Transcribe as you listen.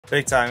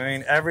Big time. I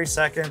mean, every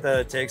second that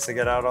it takes to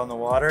get out on the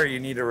water, you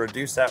need to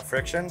reduce that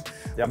friction.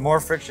 The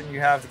more friction you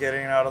have to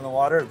getting out on the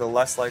water, the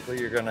less likely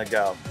you're going to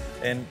go.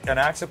 And an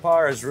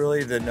Axopar is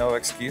really the no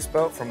excuse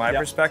boat from my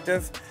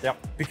perspective.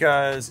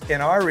 Because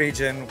in our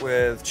region,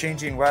 with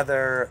changing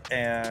weather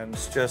and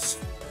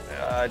just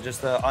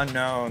the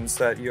unknowns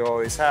that you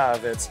always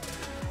have,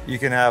 you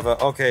can have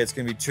okay, it's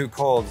going to be too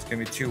cold, it's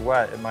going to be too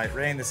wet, it might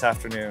rain this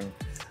afternoon.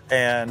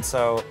 And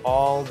so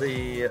all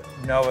the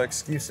no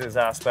excuses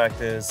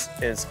aspect is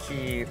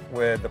key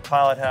with the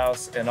pilot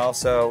house, and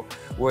also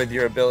with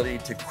your ability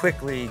to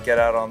quickly get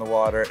out on the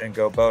water and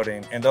go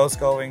boating. And those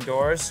going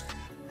doors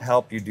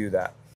help you do that.